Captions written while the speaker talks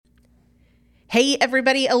Hey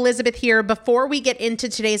everybody, Elizabeth here. Before we get into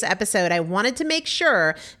today's episode, I wanted to make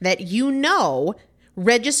sure that you know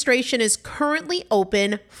registration is currently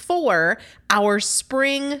open for our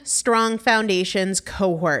Spring Strong Foundations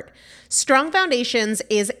cohort. Strong Foundations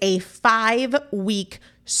is a 5-week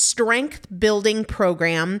strength building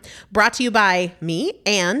program brought to you by me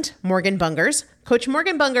and Morgan Bungers. Coach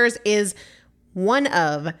Morgan Bungers is one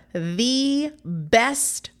of the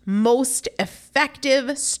best, most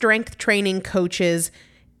effective strength training coaches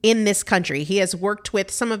in this country. He has worked with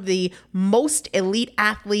some of the most elite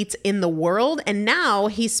athletes in the world, and now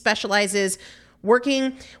he specializes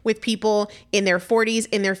working with people in their 40s,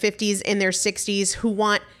 in their 50s, in their 60s who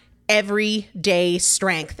want everyday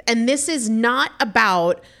strength. And this is not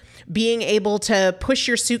about being able to push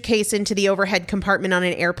your suitcase into the overhead compartment on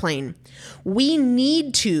an airplane. We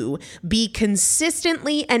need to be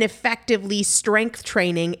consistently and effectively strength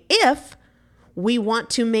training if we want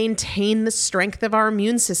to maintain the strength of our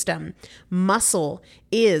immune system. Muscle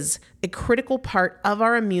is a critical part of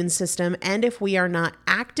our immune system, and if we are not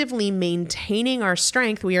actively maintaining our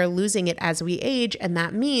strength, we are losing it as we age, and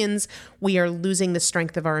that means we are losing the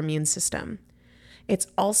strength of our immune system. It's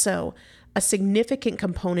also a significant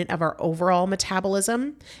component of our overall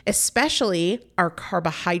metabolism, especially our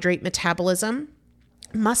carbohydrate metabolism.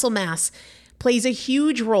 Muscle mass plays a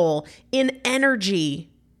huge role in energy,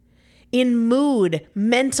 in mood,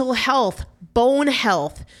 mental health, bone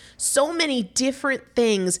health, so many different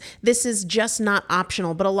things. This is just not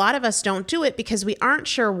optional, but a lot of us don't do it because we aren't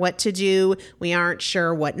sure what to do. We aren't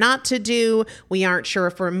sure what not to do. We aren't sure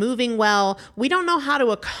if we're moving well. We don't know how to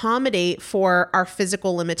accommodate for our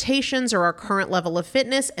physical limitations or our current level of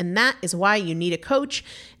fitness, and that is why you need a coach,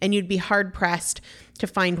 and you'd be hard-pressed to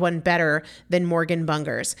find one better than Morgan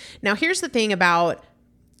Bungers. Now, here's the thing about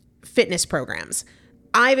fitness programs.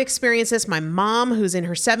 I've experienced this. My mom, who's in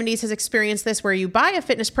her 70s, has experienced this, where you buy a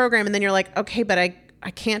fitness program and then you're like, okay, but I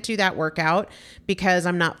can't do that workout because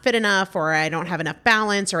I'm not fit enough, or I don't have enough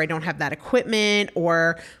balance, or I don't have that equipment,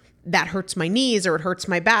 or that hurts my knees, or it hurts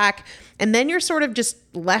my back. And then you're sort of just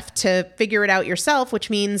left to figure it out yourself, which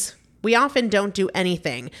means we often don't do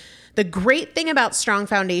anything. The great thing about Strong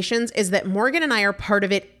Foundations is that Morgan and I are part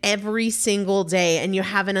of it every single day, and you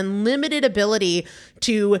have an unlimited ability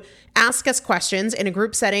to ask us questions in a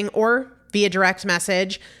group setting or via direct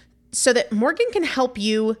message so that Morgan can help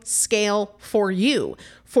you scale for you,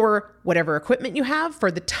 for whatever equipment you have, for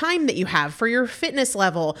the time that you have, for your fitness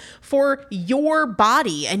level, for your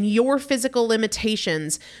body and your physical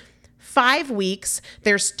limitations. 5 weeks,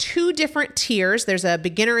 there's 2 different tiers. There's a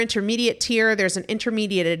beginner intermediate tier. There's an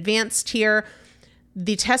intermediate advanced tier.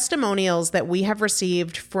 The testimonials that we have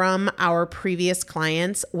received from our previous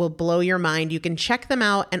clients will blow your mind. You can check them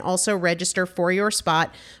out and also register for your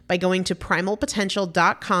spot by going to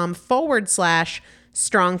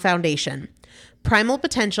primalpotential.com/strong foundation.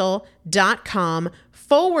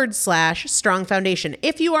 primalpotential.com/strong foundation.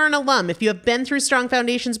 If you are an alum, if you have been through Strong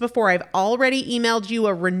Foundations before, I've already emailed you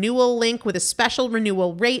a renewal link with a special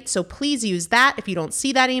renewal rate, so please use that. If you don't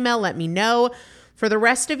see that email, let me know. For the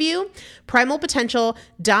rest of you,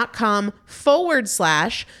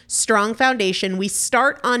 primalpotential.com/strong foundation. We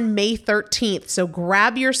start on May 13th, so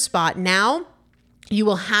grab your spot now. You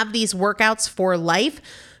will have these workouts for life.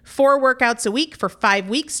 4 workouts a week for 5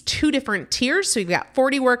 weeks, 2 different tiers. So you've got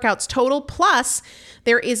 40 workouts total. Plus,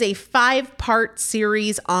 there is a 5-part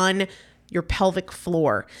series on your pelvic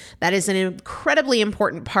floor. That is an incredibly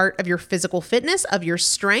important part of your physical fitness, of your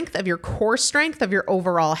strength, of your core strength, of your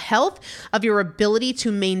overall health, of your ability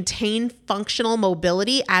to maintain functional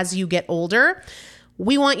mobility as you get older.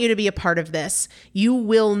 We want you to be a part of this. You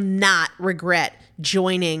will not regret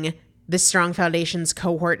joining the Strong Foundations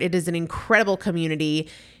cohort. It is an incredible community.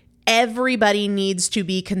 Everybody needs to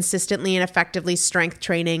be consistently and effectively strength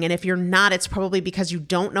training. And if you're not, it's probably because you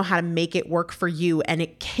don't know how to make it work for you. And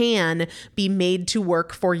it can be made to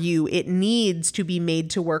work for you. It needs to be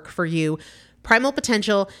made to work for you.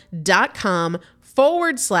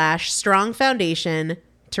 primalpotential.com/strong foundation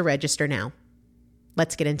to register now.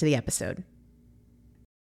 Let's get into the episode.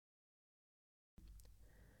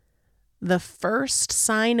 The first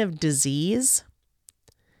sign of disease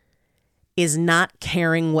is not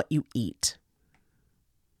caring what you eat.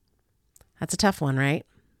 That's a tough one, right?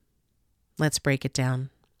 Let's break it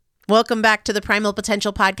down. Welcome back to the Primal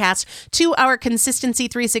Potential Podcast, to our Consistency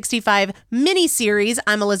 365 mini-series.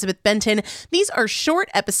 I'm Elizabeth Benton. These are short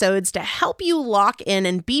episodes to help you lock in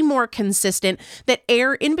and be more consistent that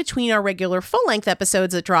air in between our regular full-length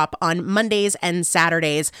episodes that drop on Mondays and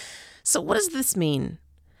Saturdays. So what does this mean?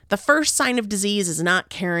 The first sign of disease is not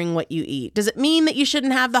caring what you eat. Does it mean that you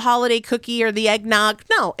shouldn't have the holiday cookie or the eggnog?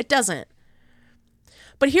 No, it doesn't.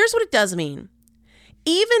 But here's what it does mean.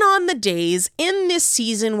 Even on the days in this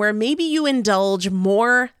season where maybe you indulge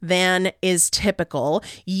more than is typical,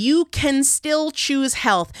 you can still choose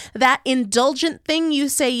health. That indulgent thing you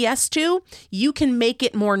say yes to, you can make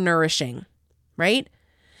it more nourishing, right?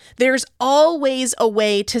 There's always a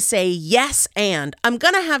way to say yes, and I'm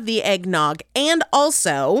going to have the eggnog, and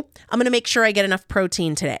also I'm going to make sure I get enough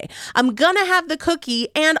protein today. I'm going to have the cookie,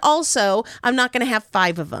 and also I'm not going to have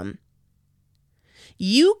 5 of them.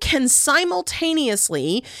 You can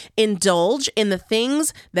simultaneously indulge in the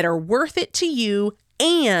things that are worth it to you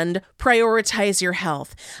and prioritize your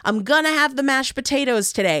health. I'm going to have the mashed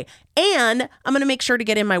potatoes today, and I'm going to make sure to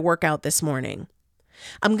get in my workout this morning.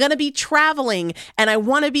 I'm going to be traveling and I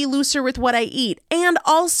want to be looser with what I eat. And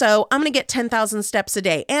also, I'm going to get 10,000 steps a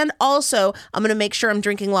day. And also, I'm going to make sure I'm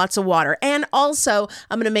drinking lots of water. And also,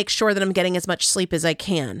 I'm going to make sure that I'm getting as much sleep as I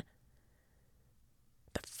can.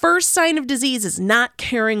 The first sign of disease is not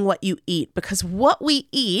caring what you eat, because what we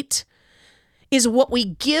eat is what we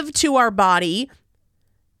give to our body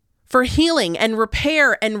for healing and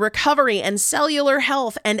repair and recovery and cellular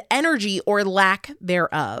health and energy or lack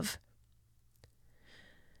thereof.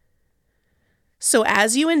 So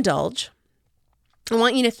as you indulge, I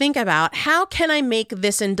want you to think about, how can I make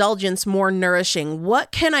this indulgence more nourishing?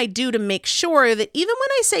 What can I do to make sure that even when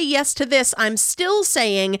I say yes to this, I'm still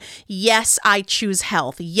saying, yes, I choose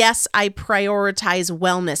health. Yes, I prioritize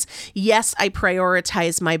wellness. Yes, I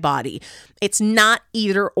prioritize my body. It's not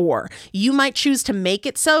either or. You might choose to make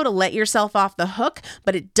it so to let yourself off the hook,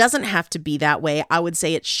 but it doesn't have to be that way. I would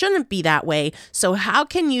say it shouldn't be that way. So how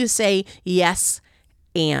can you say yes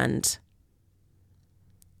and?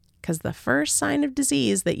 Because the first sign of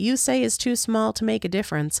disease that you say is too small to make a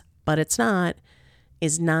difference, but it's not,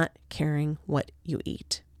 is not caring what you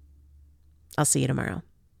eat. I'll see you tomorrow.